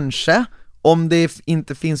 kanske. Om det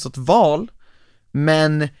inte finns något val.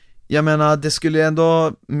 Men jag menar, det skulle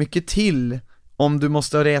ändå mycket till om du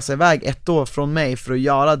måste resa iväg 1 år från mig för att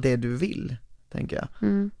göra det du vill, tänker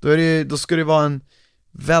jag. Då ska det vara en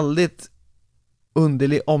väldigt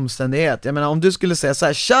underlig omständighet. Jag menar, om du skulle säga så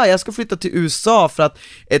här: tja, jag ska flytta till USA för att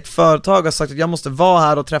ett företag har sagt att jag måste vara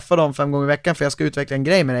här och träffa dem 5 gånger i veckan för jag ska utveckla en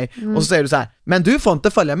grej med dig. Och så säger du så här: men du får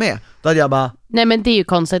inte följa med. Då hade jag bara: nej, men det är ju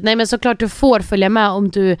konstigt. Nej, men såklart du får följa med om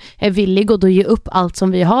du är villig och då ge upp allt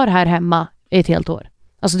som vi har här hemma i ett helt år.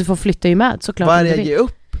 Alltså du får flytta ju med, såklart. Vad är det jag ger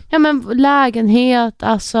upp? Ja, men lägenhet,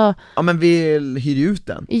 alltså. Ja, men vi hyr ut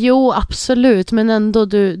den. Jo, absolut, men ändå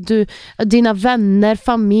dina vänner,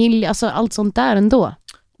 familj, alltså allt sånt där ändå.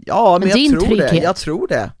 Ja, men jag tror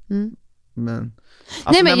det. Men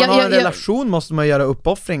alltså, när man har en relation måste man göra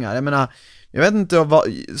uppoffringar. Jag vet inte,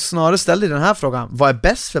 snarare ställde den här frågan: vad är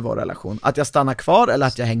bäst för vår relation? Att jag stannar kvar eller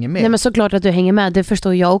att jag hänger med? Nej, men såklart att du hänger med, det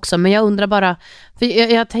förstår jag också. Men jag undrar bara, för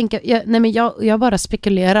jag tänker, jag bara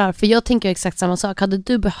spekulerar. För jag tänker exakt samma sak. Hade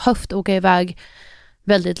du behövt åka iväg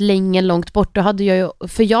väldigt länge, långt bort, då hade jag ju,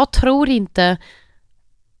 för jag tror inte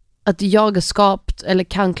att jag är skapt eller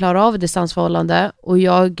kan klara av distansförhållande, och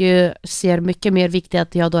jag ser mycket mer viktigt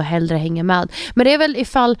att jag då hellre hänger med. Men det är väl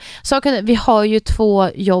ifall vi har ju 2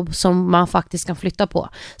 jobb som man faktiskt kan flytta på.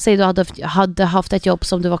 Säg du hade haft ett jobb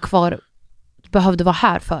som du var kvar, behövde vara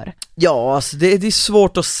här för. Ja, alltså det är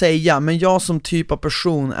svårt att säga, men jag som typ av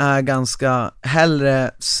person är ganska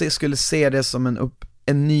hellre skulle se det som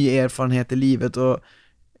en ny erfarenhet i livet. Och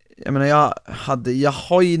jag menar, jag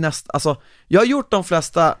har ju jag har gjort de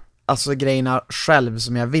flesta grejerna själv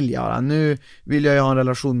som jag vill göra. Nu vill jag ju ha en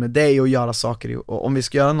relation med dig och göra saker, och om vi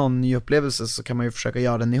ska göra någon ny upplevelse så kan man ju försöka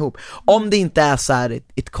göra den ihop. Om det inte är så här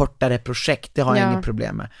ett kortare projekt, det har jag inget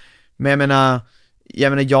problem med. Men jag menar,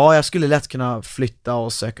 jag skulle lätt kunna flytta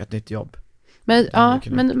och söka ett nytt jobb. Men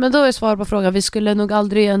men då är svar på frågan: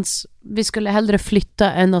 vi skulle hellre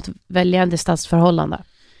flytta än att välja en distansförhållande.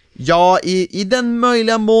 Ja, i den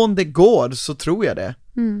möjliga mån det går så tror jag det.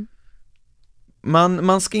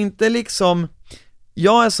 Man ska inte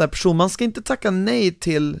jag är så här person, man ska inte tacka nej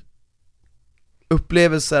till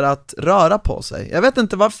upplevelser att röra på sig. Jag vet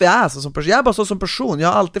inte varför jag är så som person. Jag är bara så som person. Jag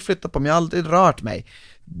har alltid flyttat på mig, jag har alltid rört mig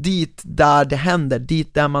dit där det händer,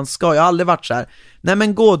 dit där man ska. Jag har aldrig varit så här: nej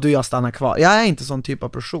men gå du, jag stannar kvar. Jag är inte sån typ av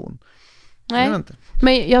person. Nej,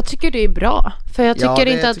 men jag tycker det är bra. För jag tycker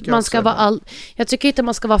inte att man ska vara jag tycker inte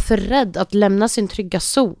man ska vara för rädd att lämna sin trygga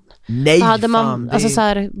zon. Nej, hade man, alltså så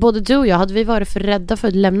här, både du och jag, hade vi varit för rädda för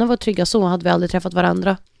att lämna vår trygga zon, hade vi aldrig träffat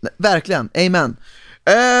varandra. Nej, verkligen, amen.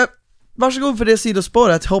 Varsågod för det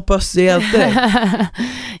sidospåret, hoppas det hjälpte dig.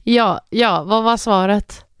 Ja, vad var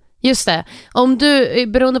svaret? Just det, om du,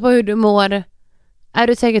 beroende på hur du mår, är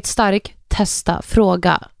du tillräckligt stark, testa,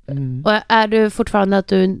 fråga. Och är du fortfarande att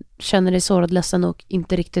du känner dig sårad, ledsen och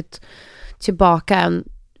inte riktigt tillbaka än,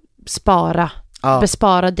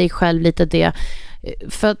 bespara dig själv lite det.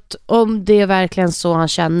 För att om det är verkligen så han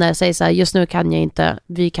känner, säg så här: just nu kan jag inte,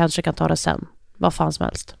 vi kanske kan ta det sen, vad fan som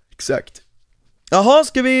helst. Exakt. Jaha,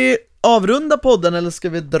 ska vi avrunda podden eller ska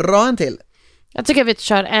vi dra en till? Jag tycker vi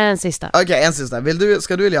kör en sista. Okej, en sista.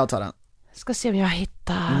 Ska du eller jag ta den? Ska se om jag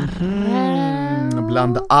hittar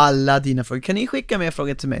bland alla dina frågor. Kan ni skicka mer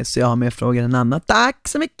frågor till mig så jag har mer frågor än annat? Tack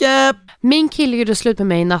så mycket! Min kille gjorde slut med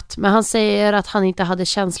mig i natt, men han säger att han inte hade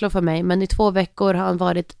känslor för mig. Men i 2 veckor har han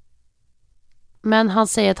varit... Men han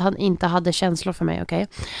säger att han inte hade känslor för mig, okej?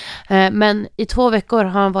 Men i 2 veckor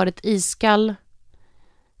har han varit iskall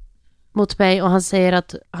mot mig, och han säger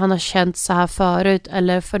att han har känt så här förut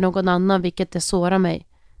eller för någon annan, vilket det sårar mig.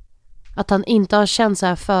 Att han inte har känt så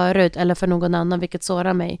här förut eller för någon annan, vilket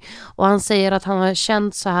sårar mig. Och han säger att han har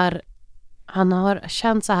känt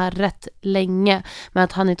så här rätt länge, men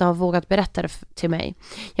att han inte har vågat berätta det till mig.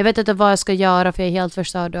 Jag vet inte vad jag ska göra, för jag är helt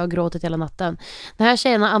förstörd och har gråtit hela natten. Den här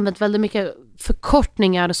tjejen har använt väldigt mycket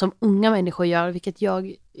förkortningar som unga människor gör, vilket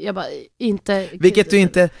jag bara inte... Vilket du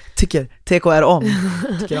inte tycker TKR om.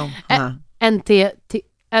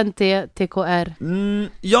 NTTKR.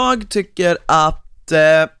 Jag tycker att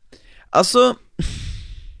alltså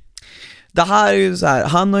det här är ju så här,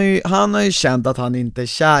 han har ju känt att han inte är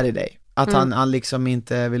kär i dig. Att han liksom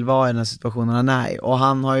inte vill vara i den här situationen. Nej. Och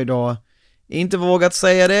han har ju då inte vågat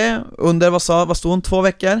säga det under, vad stod hon, 2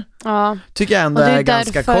 veckor? Ja. Tycker jag ändå är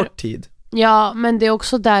ganska kort tid. Ja, men det är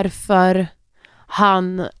också därför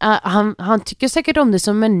han tycker säkert om dig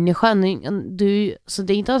som människa. Så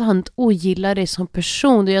det är inte att han ogillar dig som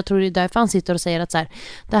person. Jag tror det är därför han sitter och säger att så här,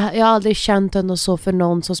 jag har aldrig känt ändå så för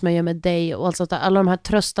någon så som jag gör med dig. Och alltså, alla de här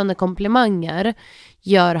tröstande komplimanger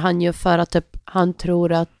gör han ju för att typ, han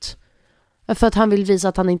tror att, för att han vill visa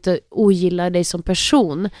att han inte ogillar dig som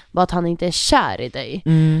person, bara att han inte är kär i dig.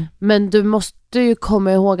 Men du måste ju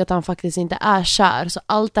komma ihåg att han faktiskt inte är kär. Så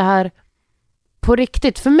allt det här på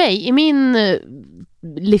riktigt, för mig, i min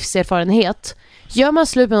livserfarenhet, gör man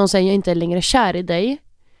slut med någon och säger jag inte är längre kär i dig,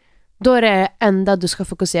 då är det enda du ska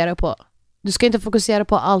fokusera på. Du ska inte fokusera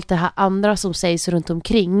på allt det här andra som sägs runt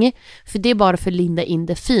omkring, för det är bara för linda in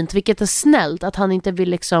det fint, vilket är snällt att han inte vill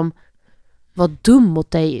liksom vara dum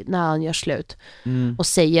mot dig när han gör slut och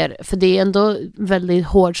säger, för det är ändå väldigt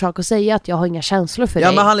hård sak att säga att jag har inga känslor för dig.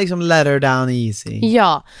 Ja, men han liksom let her down easy.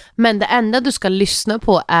 Ja, men det enda du ska lyssna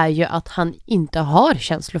på är ju att han inte har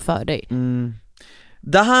känslor för dig.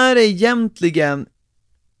 Det här är egentligen,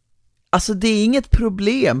 alltså det är inget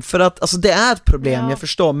problem, för att, alltså det är ett problem, jag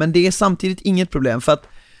förstår, men det är samtidigt inget problem, för att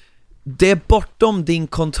det är bortom din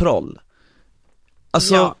kontroll.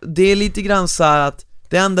 Alltså det är lite grann så här att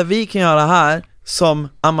det enda vi kan göra här som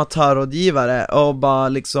amatörrådgivare och bara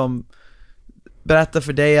liksom berätta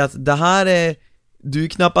för dig att det här är, du är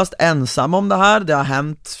knappast ensam om det här. Det har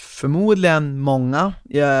hänt förmodligen många.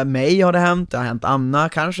 Mig har det har hänt Anna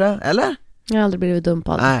kanske, eller? Jag har aldrig blivit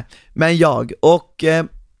dumpad. Nej, men jag. Och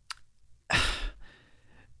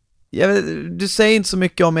du säger inte så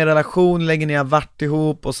mycket om er relation, länge ni har varit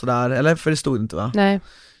ihop och sådär, eller? För det stod inte, va? Nej.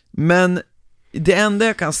 Men det enda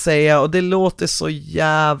jag kan säga, och det låter så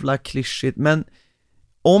jävla klyschigt, men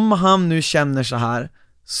om han nu känner så här,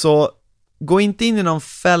 så gå inte in i någon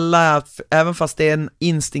fälla, även fast det är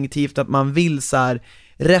instinktivt att man vill så här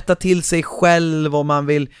rätta till sig själv och man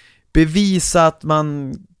vill bevisa att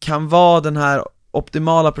man kan vara den här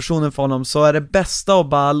optimala personen för honom, så är det bästa att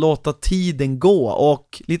bara låta tiden gå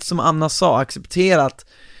och lite som Anna sa, acceptera att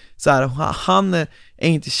så här, han är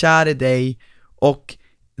inte kär i dig och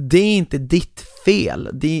det är inte ditt fel.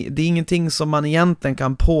 Det är ingenting som man egentligen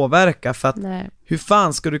kan påverka, för att hur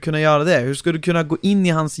fan ska du kunna göra det? Hur ska du kunna gå in i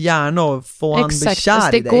hans hjärna och få han bli kär alltså,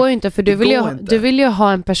 i dig? Det går ju inte, för du vill ju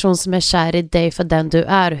ha en person som är kär i dig för den du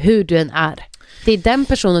är, hur du än är. Det är den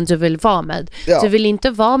personen du vill vara med. Du vill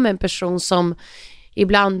inte vara med en person som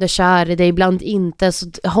ibland är kär i dig, ibland inte.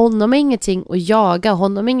 Så honom är ingenting att jaga,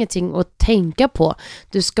 honom är ingenting att tänka på.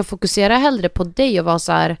 Du ska fokusera hellre på dig och vara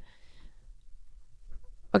så här: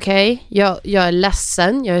 okej, jag är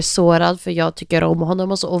ledsen, jag är sårad för jag tycker om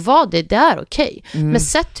honom och så, och vad det är okej. Men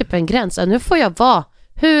sätt typ en gräns. Nu får jag vara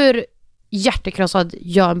hur hjärtekrossad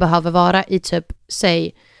jag behöver vara i typ,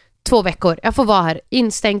 säg 2 veckor. Jag får vara här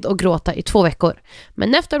instängd och gråta i 2 veckor.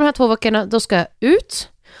 Men efter de här 2 veckorna, då ska jag ut.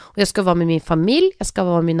 Och jag ska vara med min familj, jag ska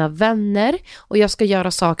vara med mina vänner, och jag ska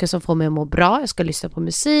göra saker som får mig att må bra. Jag ska lyssna på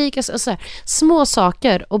musik, så här, små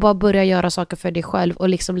saker, och bara börja göra saker för dig själv och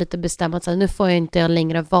liksom lite bestämma att så här, nu får jag inte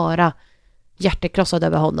längre vara hjärtekrossad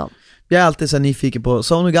över honom. Jag är alltid så nyfiken på,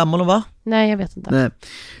 så hon är gammal och va? Nej, jag vet inte. Nej.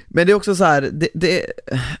 Men det är också så här,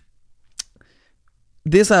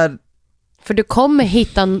 det är så här. För du kommer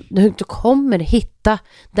hitta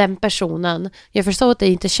den personen. Jag förstår att det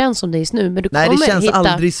inte känns som det just nu, men nej, det känns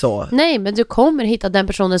aldrig så. Nej, men du kommer hitta den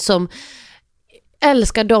personen som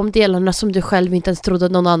älskar de delarna som du själv inte ens trodde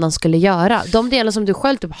att någon annan skulle göra. De delar som du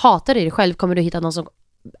själv typ hatar i dig själv, kommer du hitta någon som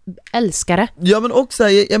älskar det. Ja, men också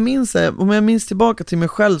jag minns, om jag minns tillbaka till mig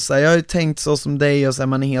själv så här, jag har ju tänkt så som dig och så här,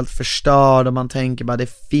 man är helt förstörd och man tänker bara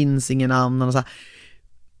det finns ingen annan och så här.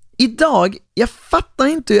 Idag, jag fattar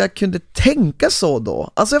inte hur jag kunde tänka så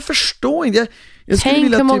då. Alltså jag förstår inte. Jag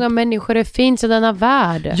tänk hur många människor det finns i denna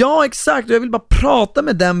värld. Ja, exakt. Och jag vill bara prata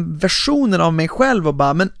med den versionen av mig själv och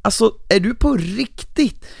bara, men alltså, är du på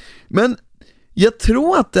riktigt? Men jag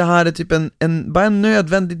tror att det här är typ bara en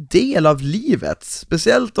nödvändig del av livet.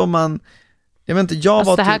 Speciellt om man, jag vet inte,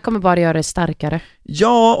 det här kommer bara göra det starkare.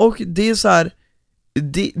 Ja, och det är så här,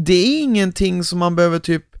 det är ingenting som man behöver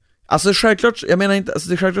typ. Alltså självklart, jag menar inte, alltså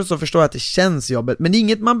det är självklart så förstår jag att det känns jobbigt, men det är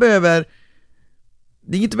inget man behöver,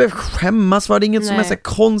 det är inget du behöver skämmas för, det är inget som är så här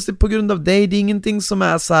konstigt på grund av dig, det är ingenting som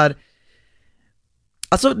är så här,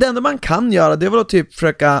 Alltså det enda man kan göra, det är väl att typ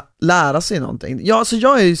försöka lära sig någonting. Ja, alltså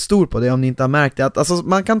jag är ju stor på det, om ni inte har märkt det, att alltså,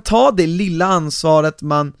 man kan ta det lilla ansvaret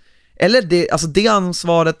man, eller det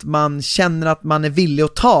ansvaret man känner att man är villig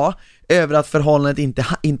att ta över att förhållandet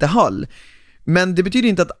inte höll. Men det betyder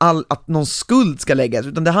inte att någon skuld ska läggas,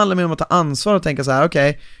 utan det handlar mer om att ta ansvar och tänka så här: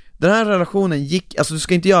 okej, den här relationen gick, alltså du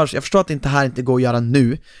ska inte göra så, jag förstår att det här inte går att göra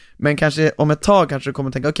nu, men kanske om ett tag kanske du kommer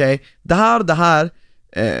att tänka: okej, det här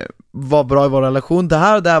var bra i vår relation, det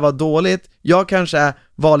här var dåligt, jag kanske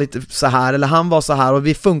var lite så här, eller han var så här, och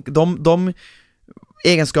de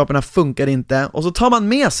egenskaperna funkar inte, och så tar man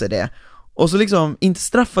med sig det, och så liksom inte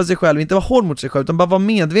straffa sig själv, inte vara hård mot sig själv, utan bara vara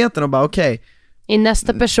medveten och bara okej, i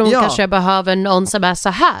nästa person kanske jag behöver någon som är så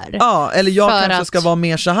här. Ja, eller jag kanske ska vara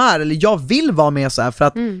mer så här, eller jag vill vara mer så här, för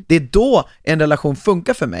att det är då en relation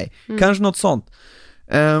funkar för mig. Kanske något sånt.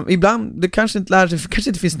 Ibland, det kanske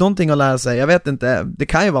inte finns någonting att lära sig, jag vet inte, det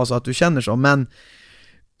kan ju vara så att du känner så, men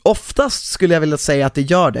oftast skulle jag vilja säga att det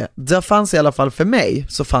gör det. Det fanns i alla fall för mig,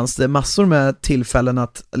 så fanns det massor med tillfällen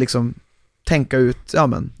att liksom tänka ut,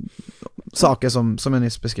 saker som jag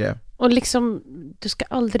nyss beskrev. Och liksom, du ska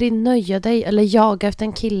aldrig nöja dig eller jaga efter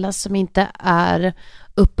en kille som inte är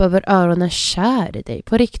upp över öronen kär i dig.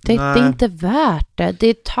 På riktigt, nej. Det är inte värt det.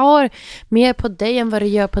 Det tar mer på dig än vad det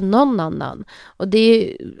gör på någon annan. Och det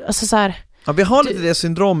är, alltså så här... Ja, vi har lite det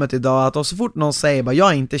syndromet idag, att så fort någon säger bara, jag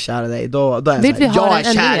är inte kär i dig, då är jag så här, jag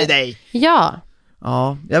är kär i dig. Ja.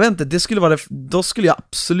 Ja, jag vet inte, det skulle vara det, då skulle jag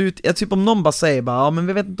absolut, typ om någon bara säger bara, ja men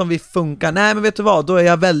vi vet inte om vi funkar, nej men vet du vad, då är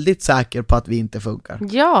jag väldigt säker på att vi inte funkar.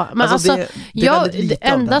 Ja, men alltså det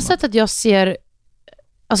enda sättet jag ser,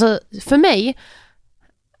 alltså för mig,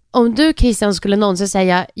 om du Christian skulle någonsin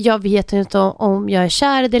säga, jag vet inte om jag är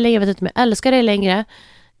kär i dig längre, jag vet inte om jag älskar dig längre,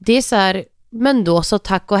 det är så här, men då så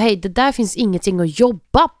tack och hej, det där finns ingenting att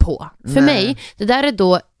jobba på. För mig, det där är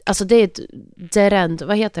då, alltså det är ett derend,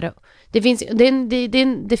 vad heter det? Det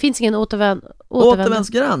finns ingen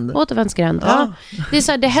återvändsgränd. Ja. Det är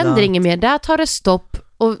så här, det händer inget mer. Där tar det stopp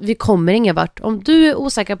och vi kommer ingen vart. Om du är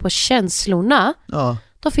osäker på känslorna,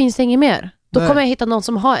 då finns det inget mer. Då kommer jag hitta någon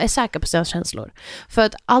som är säker på sina känslor. För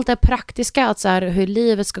att allt det praktiska, att så här, hur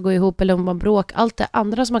livet ska gå ihop eller om man bråkar, allt det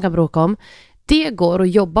andra som man kan bråka om, det går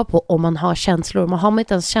att jobba på om man har känslor. Om man har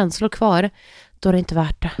inte ens känslor kvar, då är det inte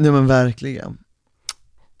värt det. Nej men verkligen.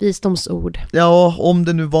 Visdomsord. Ja, om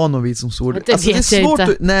det nu var någon visdomsord. Det, alltså, det är svårt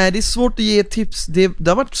det är svårt att ge tips. Det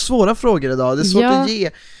har varit svåra frågor idag. Det är svårt att ge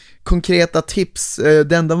konkreta tips.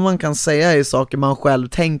 Det enda man kan säga är saker man själv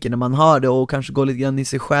tänker när man hör det, och kanske gå lite grann i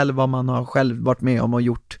sig själv, vad man har själv varit med om och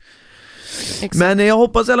gjort. Exakt. Men jag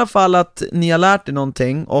hoppas i alla fall att ni har lärt er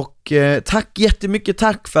någonting, och tack jättemycket,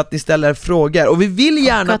 tack för att ni ställer frågor, och vi vill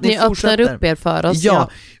gärna att ni fortsätter. Öppnar upp er för oss. Ja,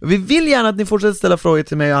 och vi vill gärna att ni fortsätter ställa frågor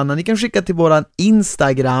till mig och Anna. Ni kan skicka till våran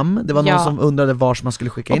Instagram. Det var någon som undrade var man skulle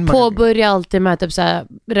skicka in. Och påbörja alltid med typ så här,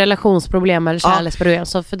 relationsproblem eller kärleksproblem,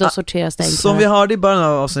 så för då sorteras det. Som vi hörde i början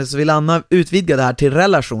av avsnittet, så vill Anna utvidga det här till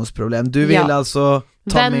relationsproblem. Du vill alltså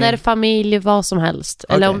vänner, familj, vad som helst.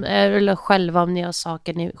 Okay. Eller själva, om ni har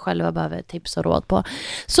saker ni själva behöver tips och råd på,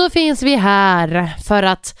 så finns vi här för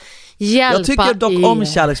att hjälpa. Jag tycker dock om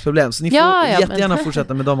kärleksproblem, så ni får jättegärna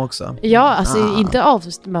fortsätta med dem också. Ja, alltså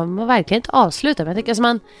man må verkligen inte avsluta, men jag tycker att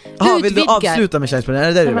man utvidgar. Vill du avsluta med kärleksproblem? Är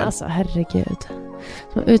det det du vill? Alltså, herregud.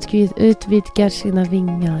 Man utvidgar sina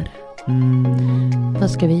vingar.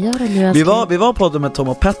 Vad ska vi göra nu? Vi var på med Tom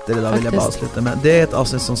och Petter idag. Faktiskt. Vill jag bara avsluta med. Det är ett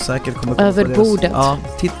avsnitt som säkert kommer komma över bordet. Ja,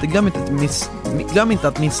 glöm inte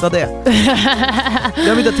att missa det.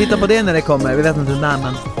 Glöm inte att titta på det när det kommer. Vi vet inte när,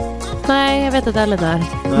 men... Nej, jag vet inte heller när.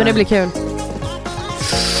 Men det blir kul.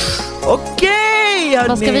 Okej!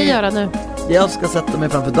 Vad ska vi göra nu? Jag ska sätta mig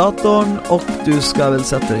framför datorn, och du ska väl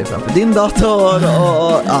sätta dig framför din dator,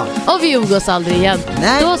 och vi umgås aldrig igen.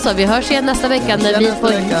 Nej. Då så, vi hörs igen nästa vecka när vi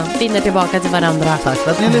finner tillbaka till varandra. Tack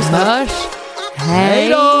för att ni lyssnar. Hej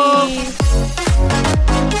då!